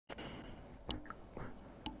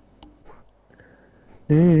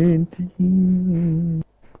Got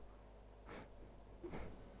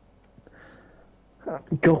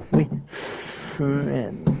me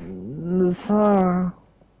friends.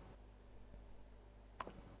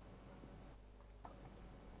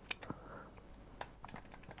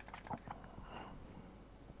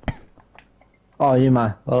 Oh, you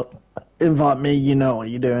man. Well, invite me, you know what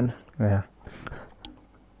you're doing. Yeah.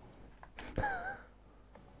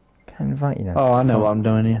 Can't invite you then. Oh, I know what I'm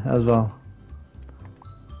doing here as well.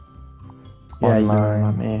 Yeah, you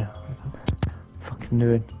invite me. Fucking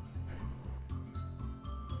do it. Do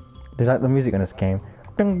you like the music in this game?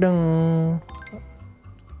 Dung dung.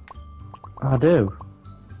 I do.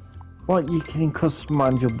 What, you can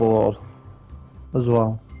customize your board as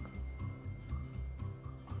well.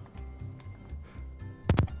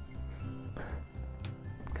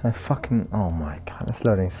 Can I fucking... Oh my god, this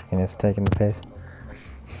loading screen is taking the piss.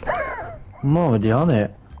 I'm already on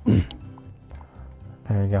it.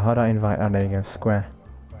 There you go, how do I invite... Oh, there you go, square.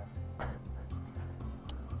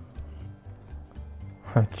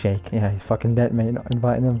 Oh, Jake, yeah, he's fucking dead, mate, not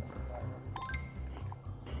inviting him.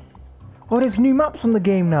 Oh, there's new maps on the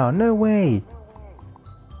game now, no way!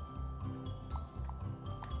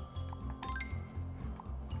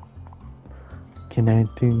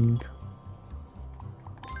 Connecting.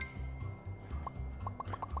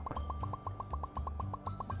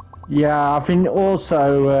 Yeah, I think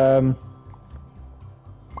also,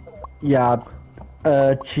 yeah,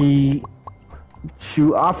 she,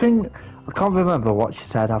 I think, I can't remember what she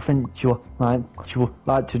said. I think she would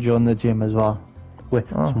like to join the gym as well with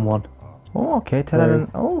someone. Oh, okay, tell her.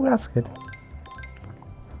 Oh, that's good.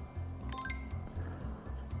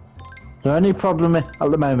 The only problem at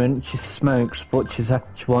the moment, she smokes, but she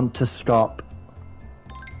wants to stop.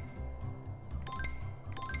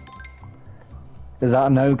 Is that a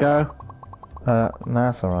no-go? No,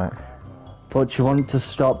 that's alright. But she wants to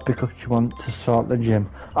stop because she wants to start the gym.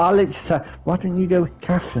 I literally said, why don't you go with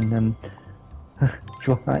Catherine? And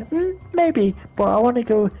she was like, maybe, but I want to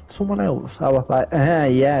go with someone else. I was like,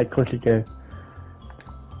 yeah, of course you do.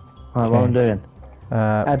 Right, what I'm doing?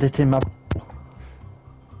 Editing my...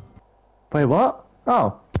 Wait, what?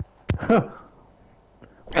 Oh.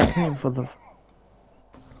 For the...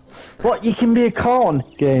 What, you can be a con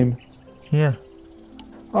game? Yeah.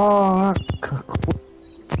 Oh,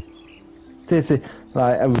 this is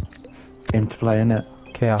like a game to play, isn't it?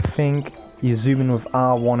 Okay, I think you zoom in with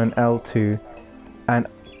R1 and L2, and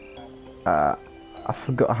I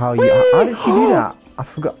forgot how you. How did you do that? I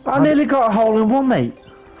forgot. I nearly got a hole in one, mate.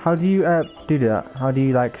 How do you do that? How do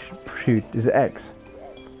you like shoot? Is it X?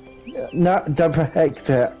 No, don't press X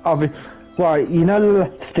it. Right, you know the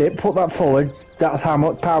left stick. Put that forward. That's how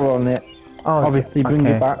much power on it. Oh, obviously bring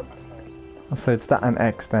it back. So it's that and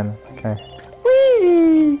X then. Okay.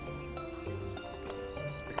 Whee!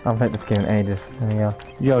 I've played this game in ages. There you go.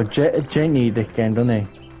 Yo, Jay needs this game, doesn't he?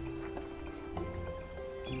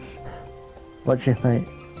 What do you think?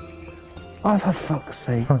 Oh, for fuck's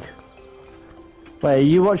sake. Wait, are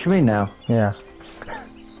you watching me now? Yeah.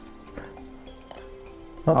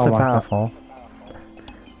 Not so powerful.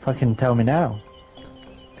 Fucking tell me now.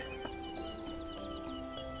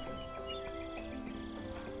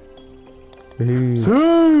 You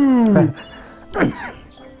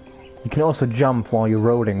can also jump while you're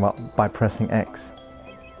rolling by pressing X.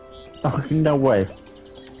 Oh, no way.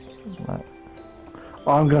 Right.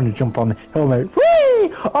 Oh, I'm going to jump on the helmet.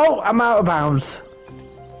 Whee! Oh, I'm out of bounds.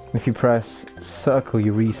 If you press circle,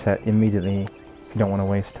 you reset immediately. You don't want to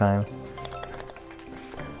waste time.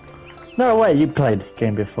 No way, you played the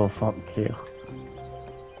game before, fuck you.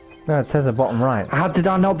 No, it says at bottom right. How did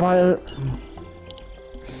I not buy a...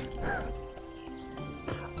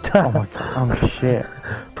 Oh my god, I'm shit.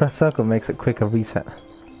 Press circle makes it quicker reset.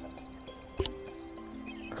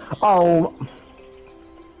 Oh.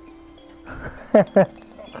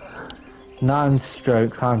 9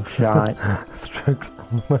 strokes, I'm shy. Strokes,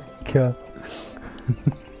 oh my god.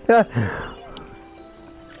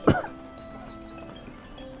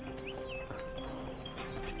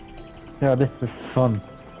 Yeah, this is fun.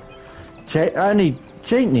 Jake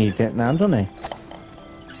needs it now, doesn't he?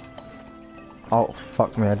 Oh,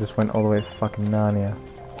 fuck me, I just went all the way to fucking Narnia.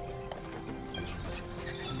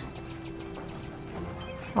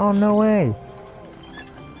 Oh, no way!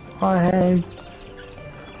 Oh, hey.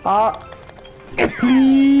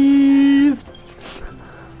 Please!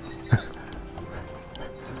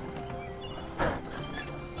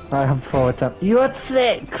 I have 4 attempts. You had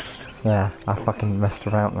 6! Yeah, I fucking messed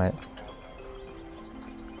around, mate.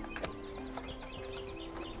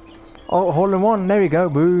 Oh, hole in one, there you go,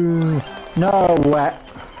 boo! No way.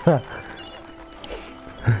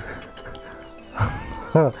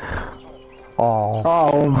 Oh.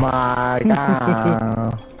 Oh my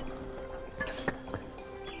god.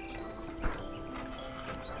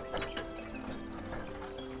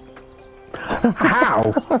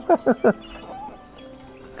 How?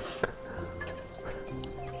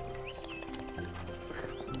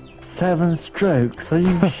 7 strokes? Are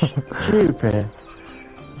you stupid?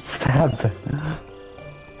 7.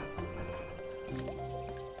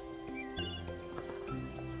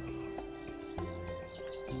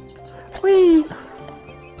 Whee!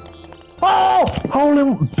 Oh! Holy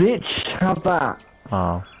bitch! Have that.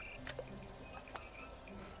 Oh.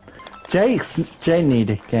 Jay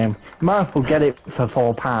needed a game. Might as well get it for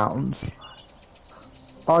 £4.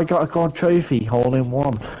 I got a gold trophy, hole in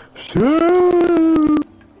one.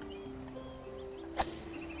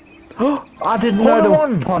 I didn't know there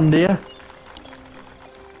was one there.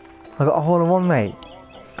 I got a hole in one, mate.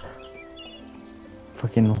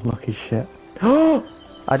 Fucking lucky shit.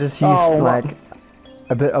 I just used like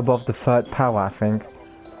a bit above the third power, I think.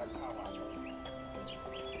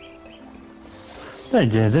 No, you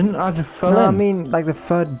didn't. I just fell No, in. I mean like the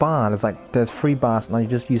third bar. There's 3 bars, and I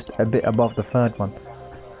just used a bit above the third one.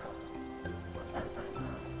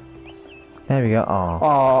 There we go. Oh,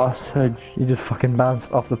 Oh, so you just fucking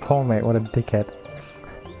bounced off the pole, mate. What a dickhead.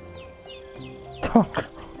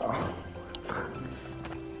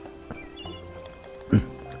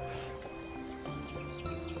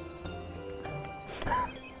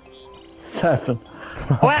 seven.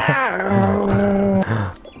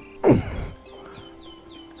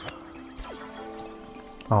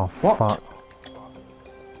 Oh, What? fuck.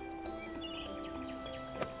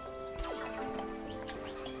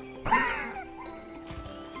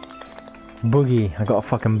 Boogie. I got a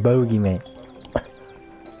fucking bogey, mate.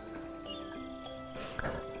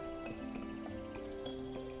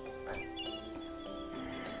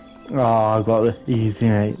 Oh, I got the easy,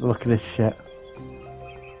 mate. Look at this shit.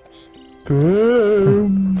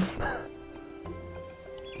 Boom.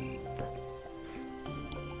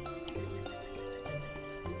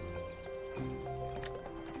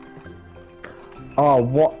 Oh,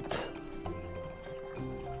 what?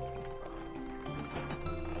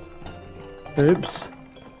 Oops.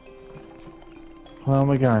 Where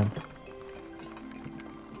am I going?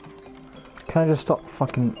 Can I just stop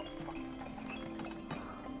fucking...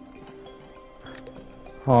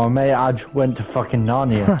 Oh, mate, I just went to fucking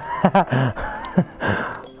Narnia.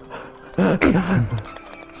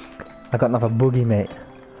 I got another boogie, mate.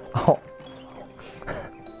 Oh.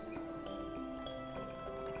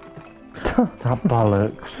 That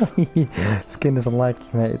bollocks. Skin doesn't like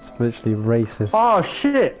you, mate. It's literally racist. Oh,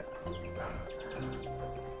 shit!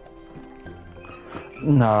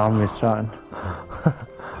 No, I'm restarting.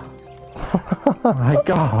 Oh my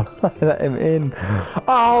god. Let him in.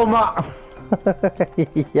 Oh my...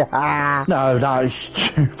 Yeah. No, that is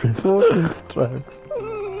stupid. 14 strokes.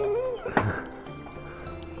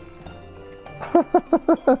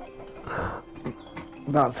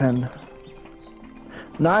 That's in.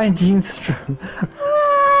 19th stroke.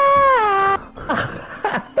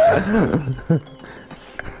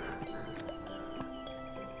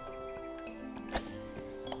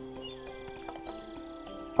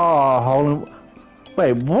 Oh, hole in...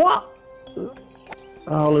 Wait, what?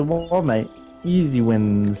 Hole in one, mate. Easy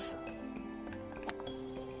wins.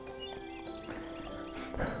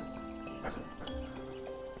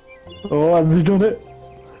 Oh, has he done it?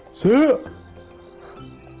 See it?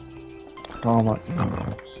 Oh my...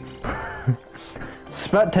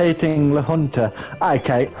 Spectating the hunter.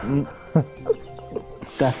 Okay.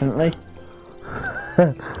 Definitely.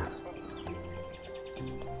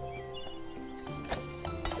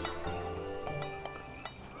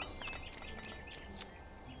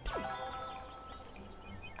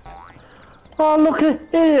 Oh, look at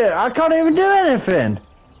here! I can't even do anything!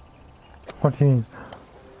 What do you mean?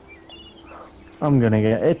 I'm gonna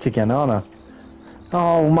get it again, aren't I?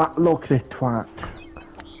 Oh, look at this twat.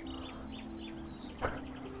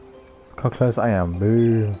 Look how close I am.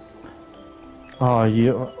 Boo. Oh,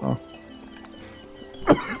 you... Oh.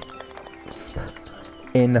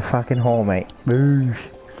 In the fucking hole, mate. Boo.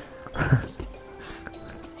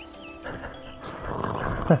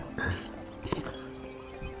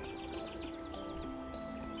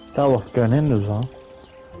 That was going in as well.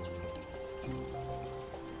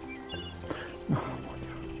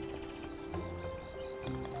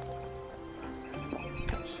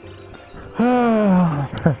 Oh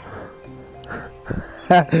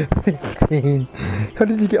 15. How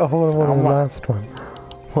did you get a hole in one on the last one?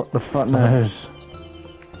 What the fuck knows?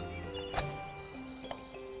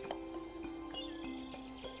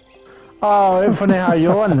 Oh, it's funny how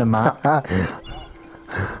you're on the map.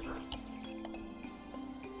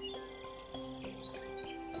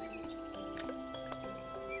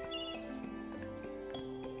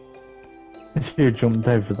 You jumped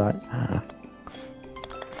over that.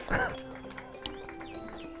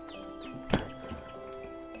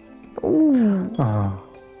 Ooh. Oh.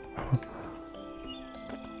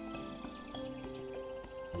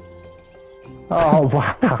 Oh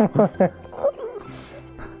wow.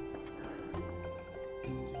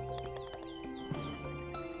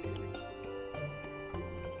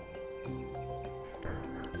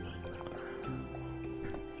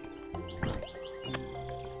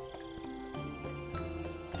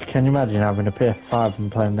 Can you imagine having a PS5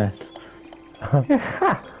 and playing this?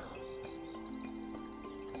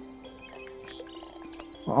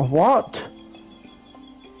 Oh, what?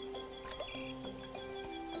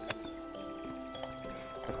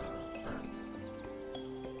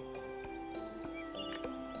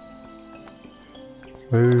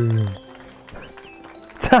 Boom.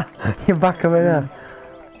 You're back over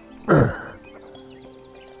there.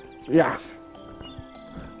 Yeah.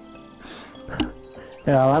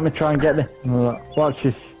 Yeah, let me try and get this. Watch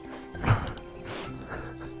this.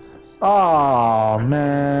 Oh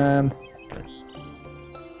man.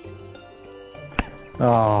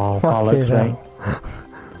 Oh, bollocks, mate.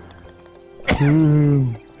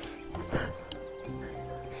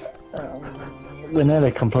 We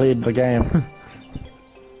nearly completed the game.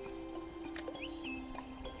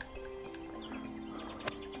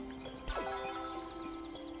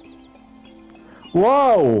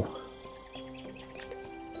 Whoa!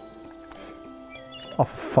 Oh,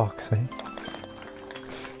 for fuck's sake.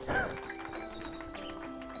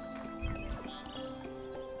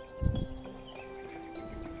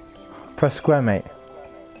 Press square, mate.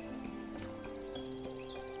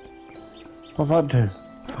 What's that do?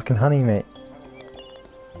 Fucking honey, mate.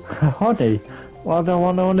 Honey? Why do I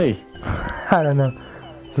want honey? I don't know.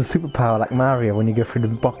 It's a superpower like Mario when you go through the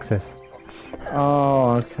boxes.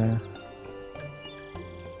 Oh, okay.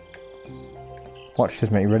 Watch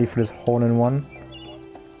this, mate. You ready for this hole-in-one?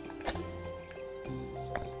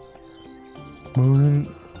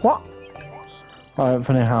 What? Oh,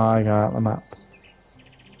 funny how I got out the map.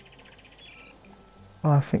 Oh,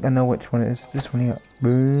 I think I know which one it is. This one here.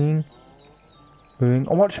 Boom. Boom.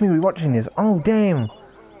 Oh, watch me. We're watching this. Oh, damn.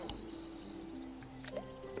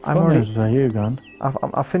 I'm already... Where you gone?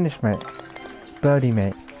 I finished, mate. Birdie,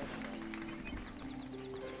 mate.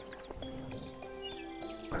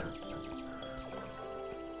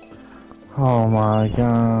 Oh my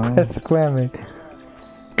god. Press square, mate.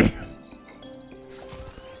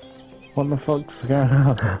 What the fuck's going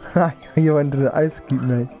on? You went to the ice cube,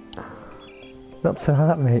 mate. Not so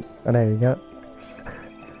hard, mate. Oh, there you go.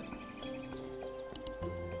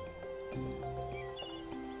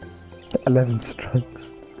 "11 strokes."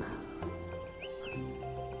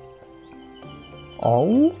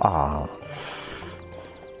 Oh, ah.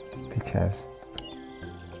 Bitch ass.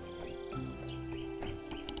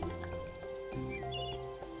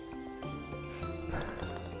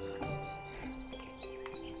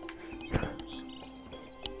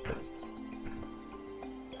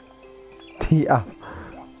 Yeah.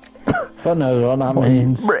 Don't know what that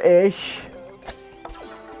means. British.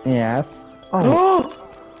 Yes. Oh.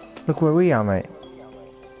 Look where we are, mate.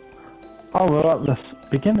 Oh, we're at the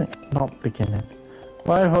beginning. Not beginning.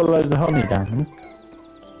 Why have I loads of honey down?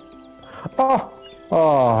 Oh!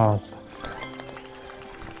 Oh!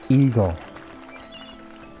 Eagle.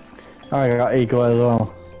 I got eagle as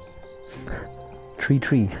well.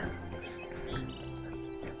 Tree.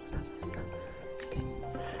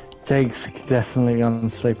 Jake's definitely gonna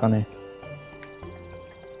sleep on it.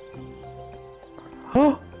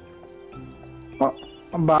 Oh! Oh!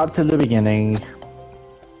 I'm back to the beginning.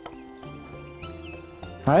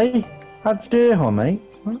 Hey? How'd you do it, honey?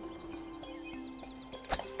 Huh?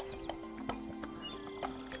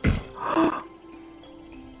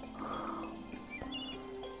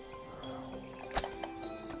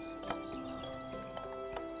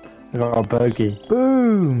 I got a bogey.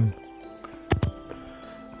 Boom.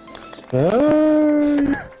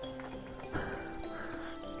 Hey!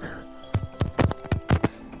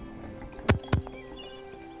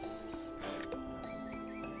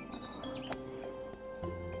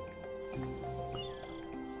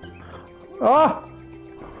 Oh!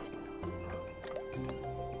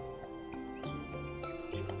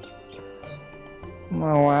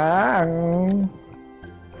 Wow.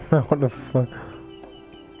 What the fuck?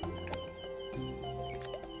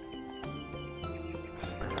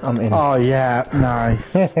 I'm in. Oh yeah, nice.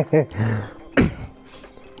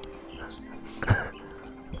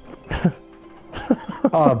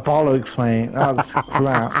 Oh bollocks, mate. That's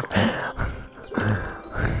crap.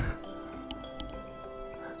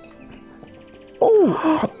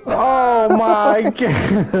 Oh! Oh my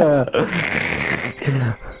god!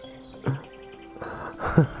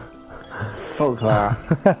 Fuck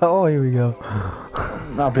that. Oh, here we go.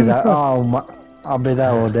 I'll be there. Oh my, I'll be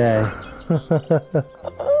there all day.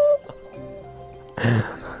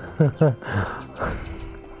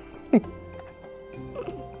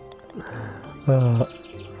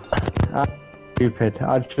 Stupid.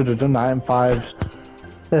 I should have done that in fives.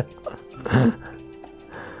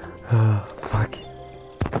 Fuck.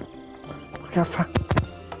 Look how fuck.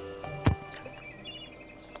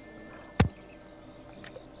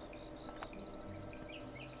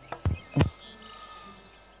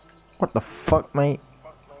 What the fuck, mate?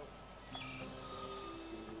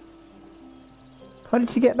 How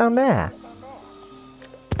did you get down there?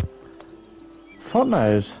 Fuck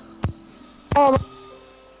knows. Oh,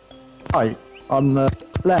 right, on the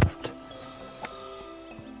left.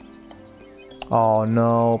 Oh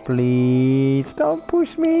no, please don't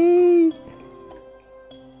push me.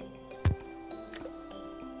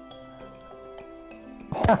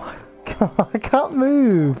 Oh my god, I can't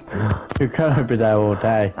move. You're gonna be there all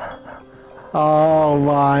day. Oh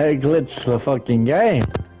my, it glitched the fucking game.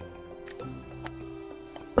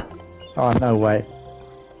 Oh, no way.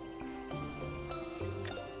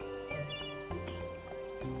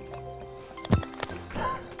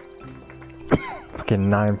 Fucking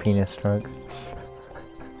 9 penis strokes.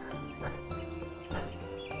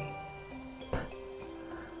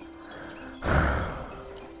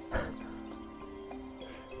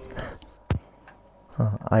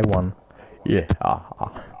 I won. Yeah.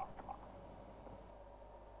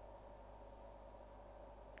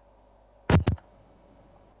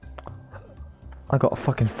 I got a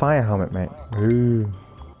fucking fire helmet, mate. Ooh.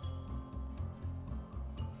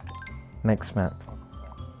 Next map.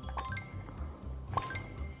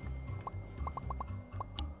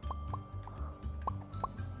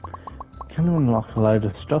 Can you unlock a load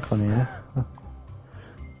of stuff on here?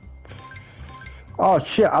 Oh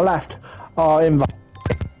shit, I left. Oh, invite.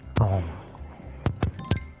 Oh.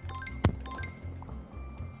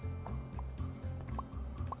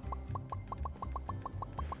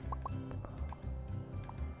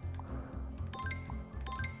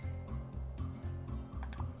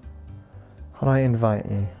 How do I invite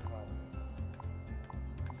you?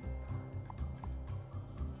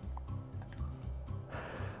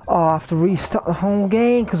 Oh, I have to restart the whole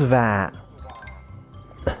game because of that.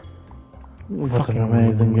 What an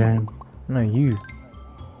amazing game. No, you.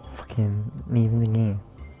 Fucking leaving the game.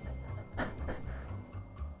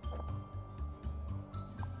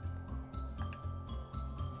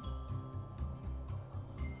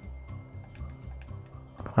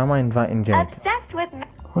 Why am I inviting Jake? Obsessed with. I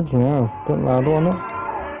don't know. Bit loud on it.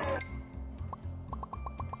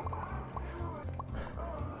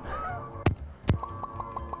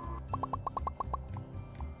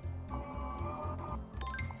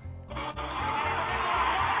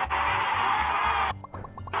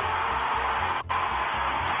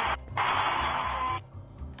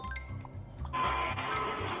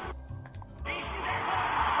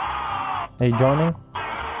 Are you joining?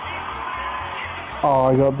 Oh,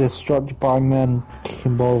 I got distracted by men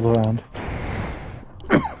kicking balls around.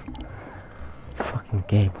 Fucking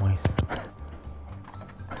gay boys.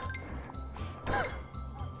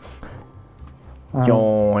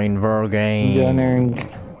 Join the game. Joining.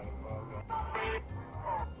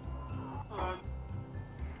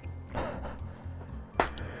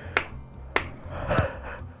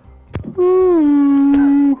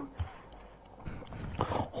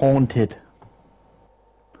 Haunted.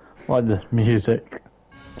 Like the music.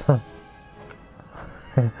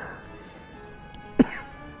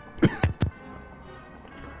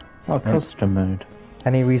 Oh, custom mode.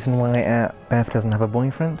 Any reason why Beth doesn't have a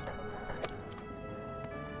boyfriend?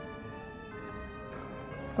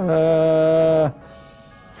 Fuck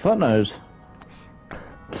knows.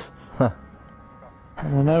 Huh. I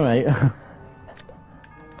don't know, mate.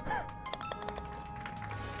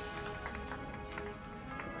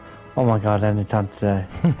 Oh my god, anytime today.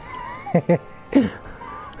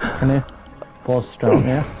 Can you? Pause strong,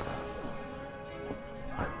 yeah?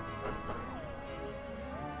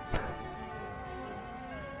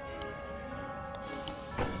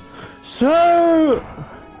 So...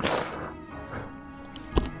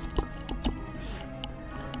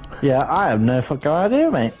 Yeah, I have no fucking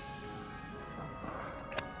idea, mate.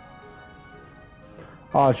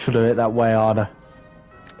 Oh, I should have hit that way harder.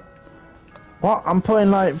 What? I'm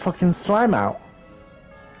putting like fucking slime out.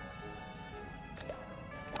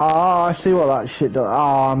 Oh, I see what that shit does.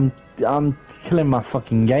 Oh, I'm killing my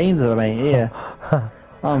fucking gains, mate. Here,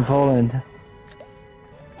 I'm falling.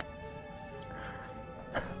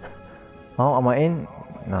 Oh, am I in?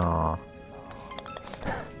 No.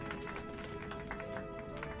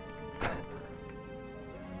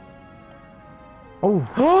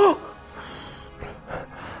 Oh.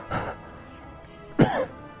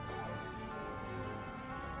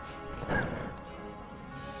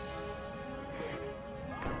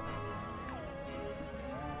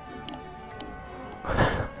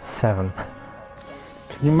 7.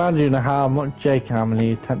 Can you imagine how much Jake, how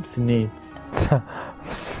many attempts he needs?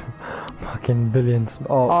 Fucking billions.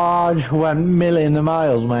 Oh. Oh, I just went million of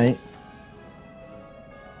miles, mate.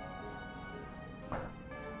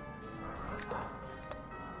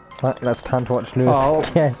 Right, that's time to watch Lewis Oh.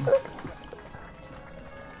 again.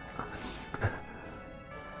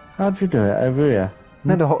 How'd you do it over here?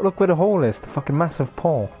 No, look where the hole is. The fucking massive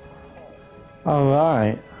pole. Oh,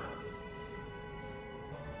 right.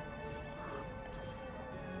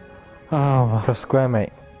 Oh, Press square,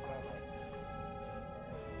 mate.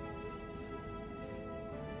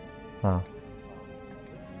 Oh.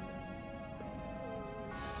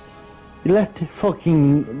 you left the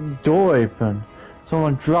fucking door open.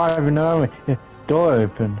 Someone driving around with the door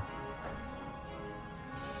open.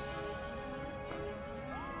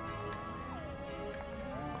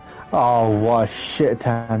 Oh, what a shit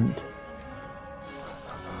attempt.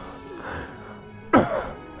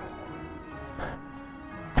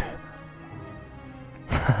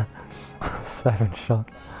 Seven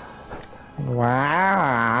shots.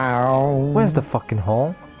 Wow. Where's the fucking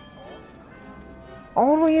hole?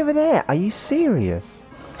 All the way over there. Are you serious?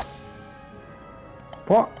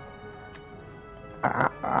 What?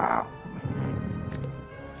 I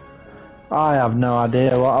have no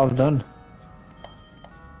idea what I've done.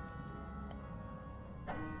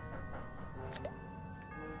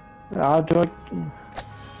 How do I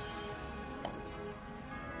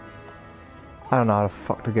don't know how the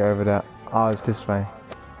fuck to get over that. Oh, it's this way.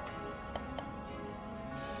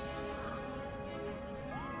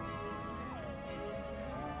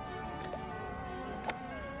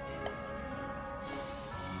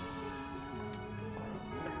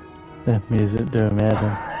 the music doing me head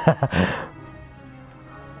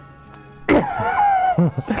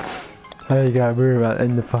There you go, we're right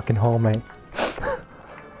in the fucking hole, mate.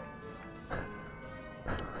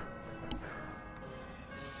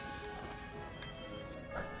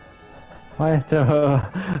 Why have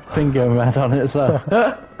to finger red on it, so?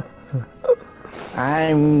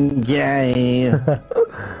 I'm gay.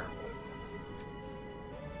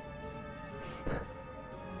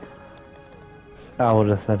 I would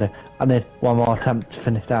have said it. I need one more attempt to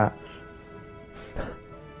finish that.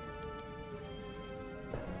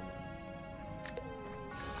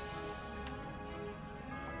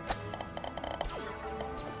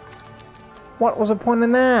 What was the point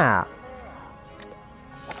in that?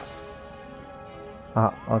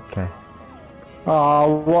 Ah, okay.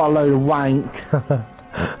 Oh, what a load of wank.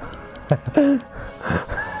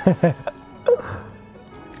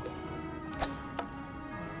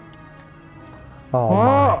 Oh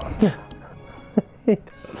What? my.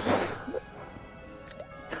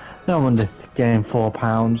 No wonder to gain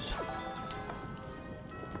 £4.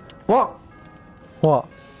 What? What?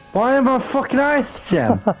 Why am I fucking ice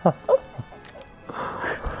gem?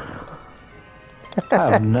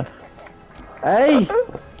 No. Hey!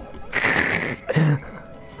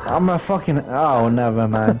 I'm a fucking. Oh, never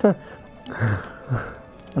mind.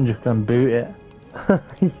 I'm just gonna boot it.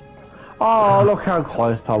 Oh, look how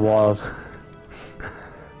close I was.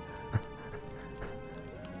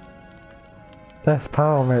 Less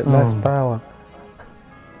power, mate, less power.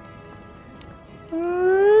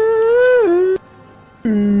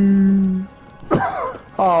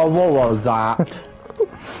 Oh, what was that?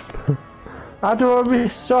 How do I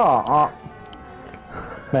restart? Oh.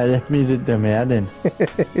 Mate, this music did me head in.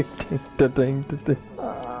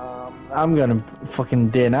 I'm gonna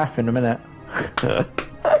fucking DNF in a minute.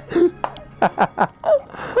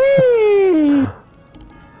 Whee!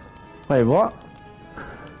 Wait, what?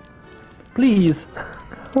 Please.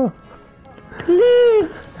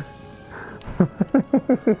 Please.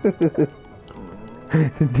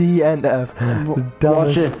 DNF.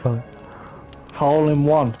 Watch it. Hole in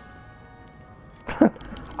one.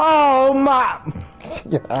 Oh, Matt!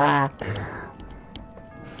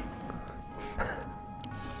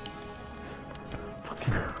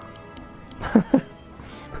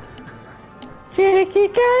 Jakey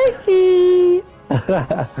Jakey!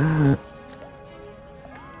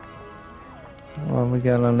 What are we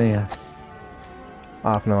going on here?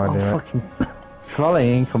 I have no idea. Oh, fucking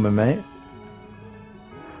trolley incoming, mate.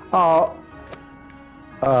 Oh.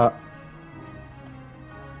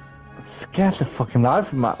 Scared the fucking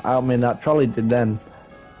life out of me, that trolley did then.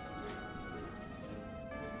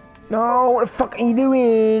 No, what the fuck are you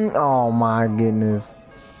doing? Oh my goodness.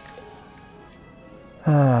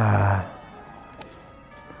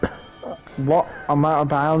 What? I'm out of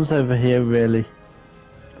bounds over here, really.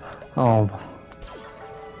 Oh.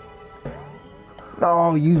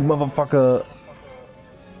 No, you motherfucker.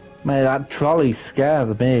 Mate, that trolley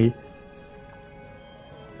scares me.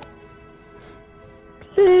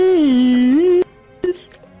 Please.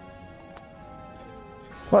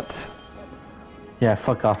 What? Yeah,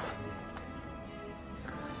 fuck off.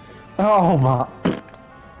 Oh my.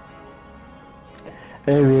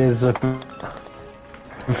 Here he is, a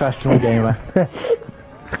professional gamer.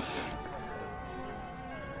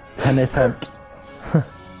 Tennis hopes.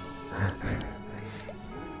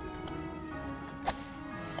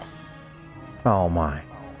 Oh my.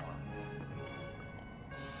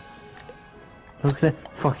 Look at the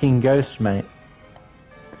fucking ghost, mate.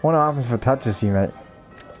 What happens if it touches you, mate?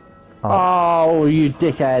 Oh, you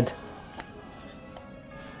dickhead.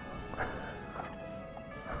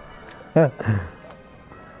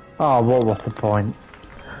 Oh, what was the point?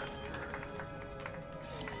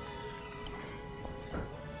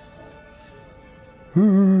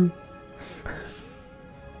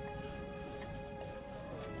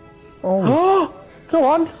 Oh, go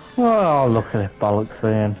on. Oh, look at it, bollocks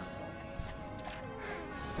then.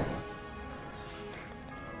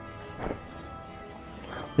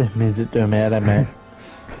 This music doing me head in, mate.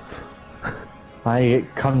 I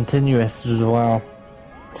get continuous as well.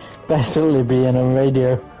 Basically being on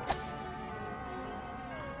radio.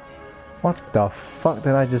 What the fuck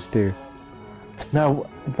did I just do? No,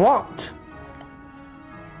 what?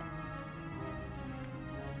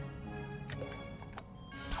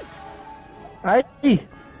 Hey!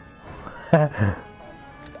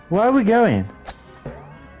 Where are we going?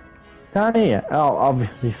 Down here? Oh,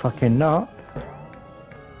 obviously fucking not.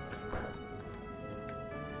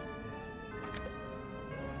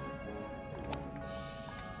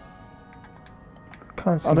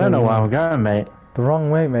 Can't see I don't know where where I'm going, mate. The wrong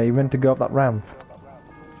way, mate. You meant to go up that ramp.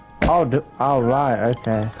 Oh, right,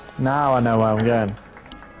 okay. Now I know where I'm going.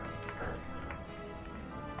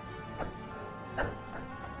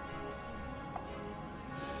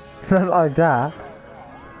 Not like that.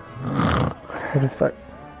 What the fuck?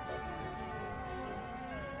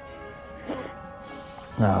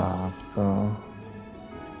 Oh, God.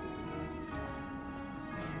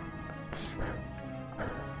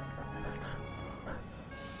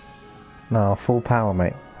 No, full power,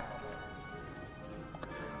 mate.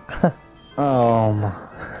 Oh my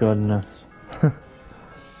goodness.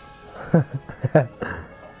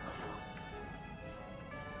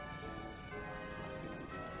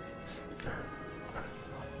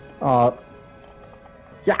 Oh.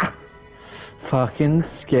 Yeah! Fucking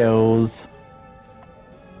skills.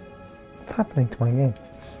 What's happening to my game?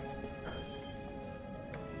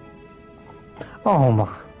 Oh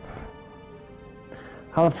my.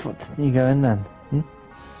 How the fuck did you go in then? Hmm?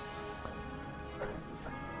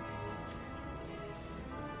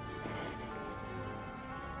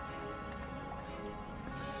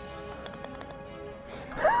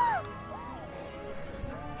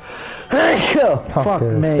 Fuck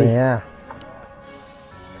me. Yeah.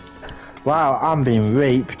 Wow, I'm being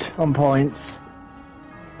raped on points.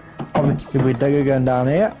 Obviously, we digger going down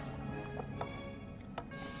here.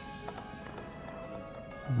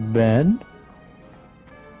 Ben?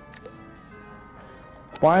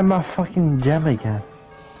 Why am I fucking gem again?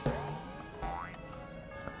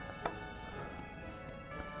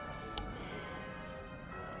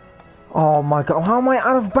 Oh my god, how am I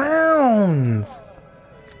out of bounds?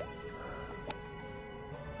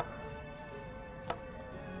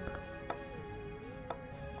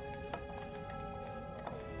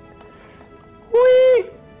 Whee!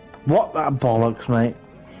 What that bollocks, mate?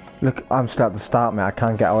 Look, I'm still at the start, mate. I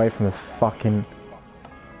can't get away from this fucking...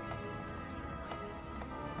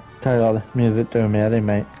 Tell you what, the music doing me head in,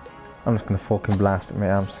 mate. I'm just gonna fucking blast it,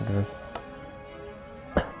 mate. I'm sick of this.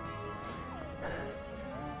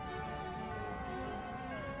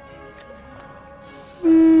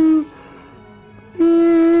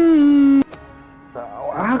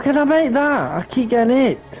 How can I make that? I keep getting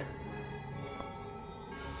hit.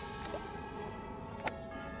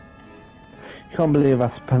 Can't believe I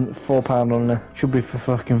spent £4 on it. Should be for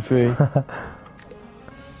fucking free.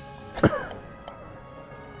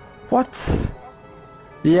 What?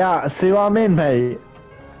 Yeah, see what I mean, mate?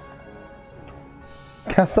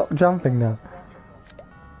 Can't stop jumping now.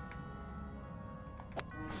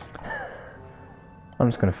 I'm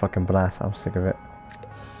just gonna fucking blast. I'm sick of it.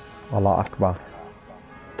 Allah Akbar.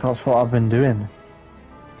 That's what I've been doing.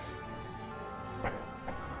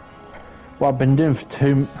 What I've been doing for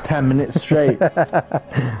 10 minutes straight.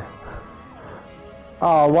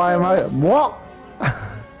 Oh, why am I... What?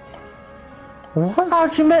 What?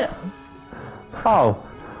 How'd you make... Oh.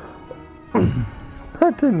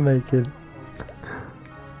 I didn't make it.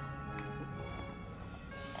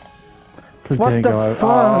 Please What don't the go. fuck?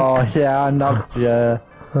 Oh, yeah, I knocked you.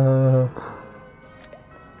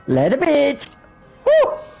 Let a bitch.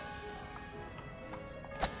 Woo!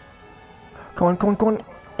 Come on, come on, come on.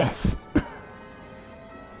 Yes.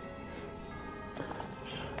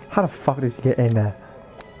 How the fuck did you get in there?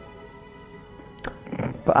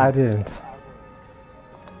 But I didn't.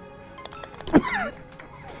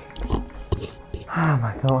 Oh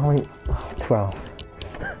my god, how many? 12.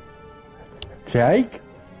 Jake?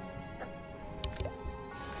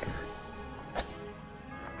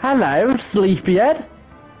 Hello, sleepyhead.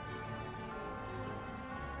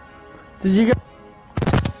 Did you go?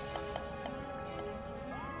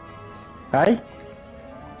 Hey?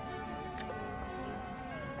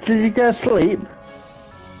 Did you go to sleep?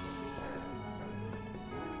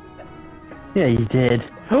 Yeah, you did.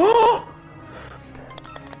 Oh!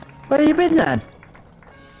 Where you been then?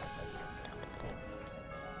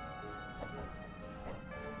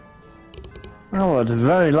 Oh, it's a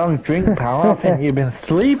very long drink, pal. I think you've been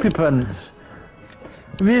sleepy pants.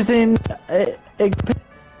 Have you seen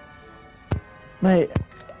mate?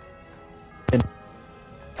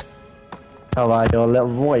 How about your little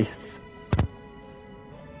voice?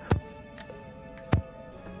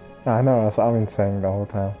 I know, that's what I've been saying the whole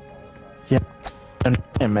time. Yeah,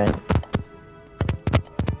 mate.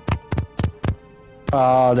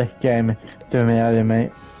 Oh, this game is doing me out of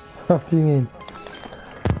mate. What do you mean?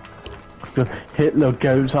 Just hit the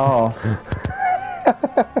goat's arse.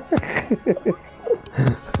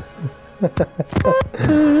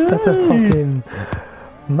 That's a fucking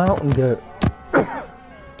mountain goat.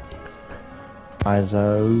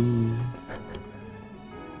 Iso.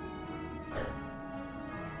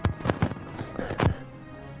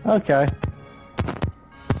 Okay.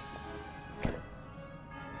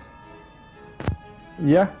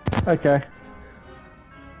 Yeah, okay.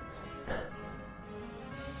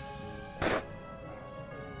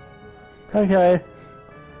 Okay.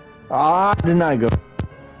 Ah, did not go.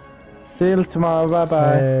 See you tomorrow, bye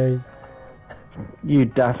bye. Hey. You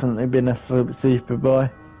definitely been a sleepy boy.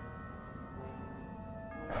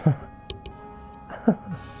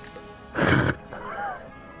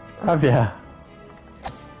 Have ya?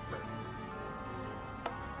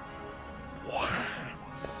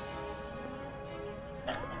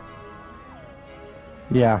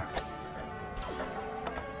 Yeah.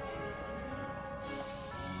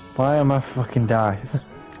 Why am I fucking dies?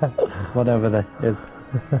 Whatever that is.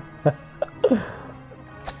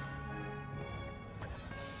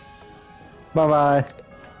 Bye bye.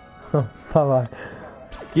 Bye bye.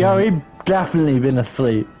 Yo, he definitely been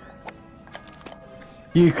asleep.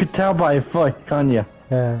 You could tell by your voice, can't you?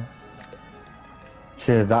 Yeah.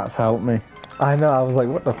 Cheers, that's helped me. I know, I was like,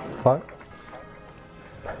 what the fuck?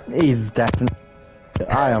 He's definitely.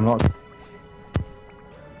 I am not.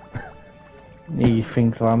 He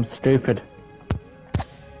thinks I'm stupid.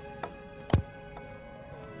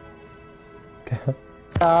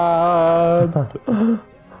 I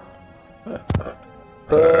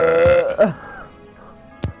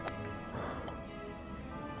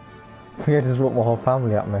think I just woke my whole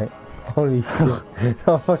family up, mate. Holy shit.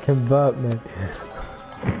 I fucking burp, mate.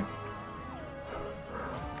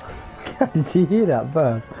 Did you hear that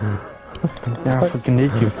burp? Yeah, I fucking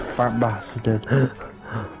did, you fat bastard.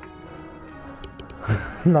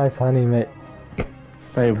 Nice honey, mate.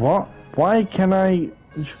 Wait, what? Why can I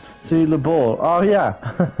see the ball? Oh, yeah.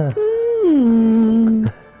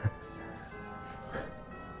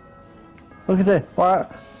 Look at this.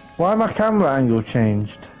 Why my camera angle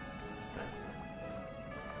changed?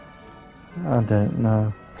 I don't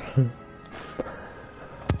know.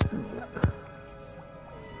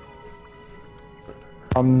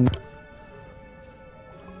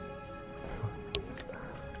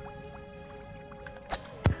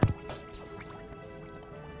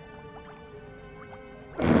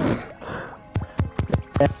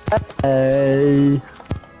 Hey.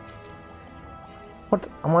 What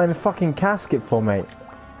am I in a fucking casket for, mate?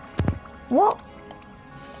 What?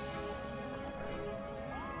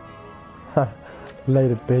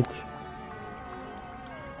 Later, bitch.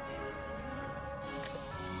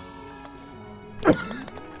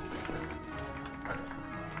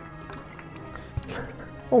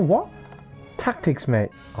 Oh, what? Tactics,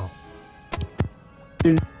 mate. Oh.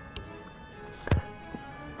 Can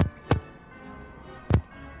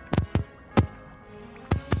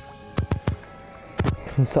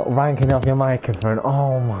you stop ranking up your microphone?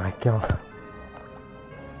 Oh my god.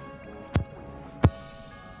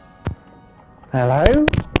 Hello?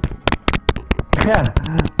 Yeah.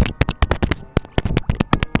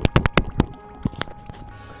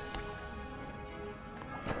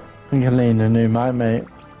 think I need a new mic, mate.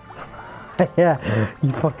 Yeah,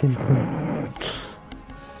 you fucking...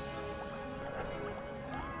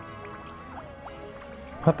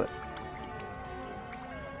 What the...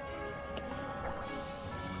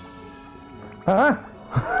 Huh?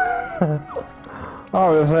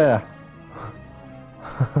 Oh, it was there.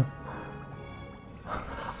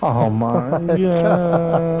 Oh my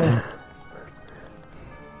god.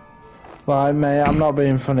 Right, mate, I'm not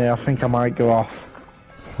being funny. I think I might go off.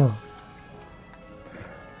 Do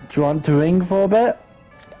you want to ring for a bit?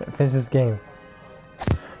 Finish this game.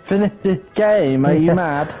 Finish this game? Are you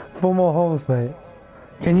mad? 4 more holes, mate.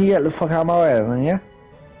 Can you get the fuck out of my way then, yeah?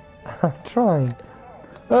 I'm trying.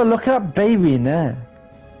 Oh, look at that baby in there.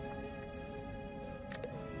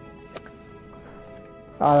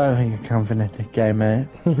 I don't think I can finish this game, mate.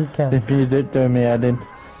 You can. This music doing me head in.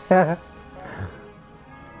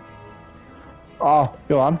 Oh,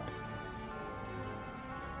 go on.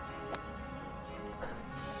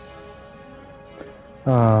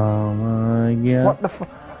 Oh my god. What the fuck?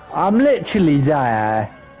 I'm literally there.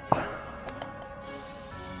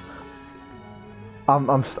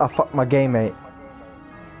 I fucked my game, mate.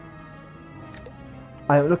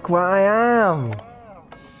 Look where I am.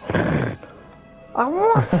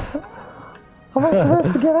 What? How am I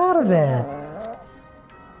supposed to get out of there?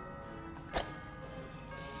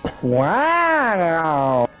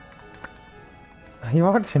 Wow. Are you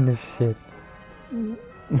watching this shit?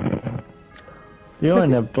 You're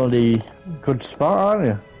in a bloody good spot, aren't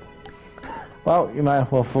you? Well, you might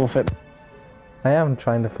as well forfeit. I am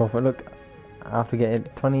trying to forfeit. Look, I have to get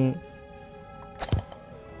it 20.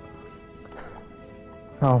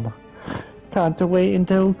 Oh my. Can't wait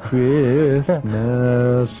until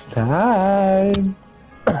Christmas time.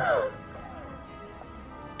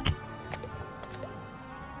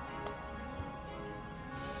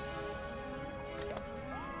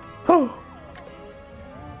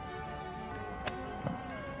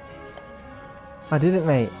 I did it,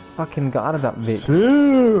 mate. Fucking got out of that bitch.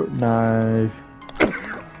 So nice.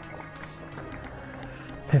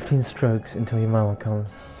 15 strokes until your mama comes.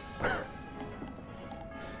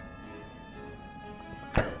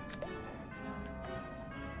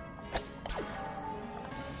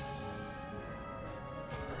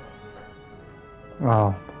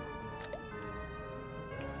 Oh.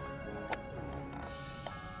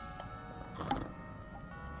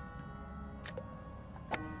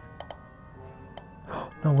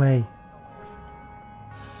 No way.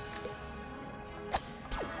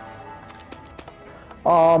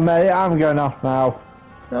 Oh mate, I'm going off now.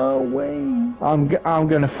 No way. I'm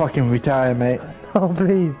gonna fucking retire, mate. Oh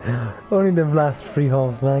please. Only the last 3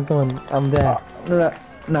 holes, man. Come on, I'm there.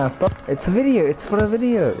 No. It's a video. It's for a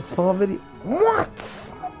video. It's for a video.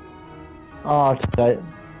 What? Oh, today.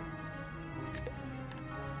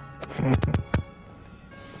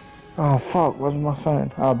 Oh fuck, where's my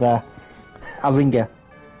phone? Oh, there. I'll ring you.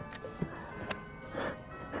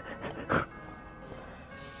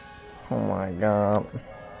 Oh my god.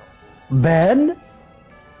 Ben?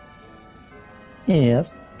 Yes.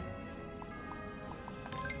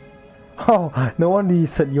 Oh, no wonder you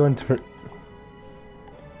said you want to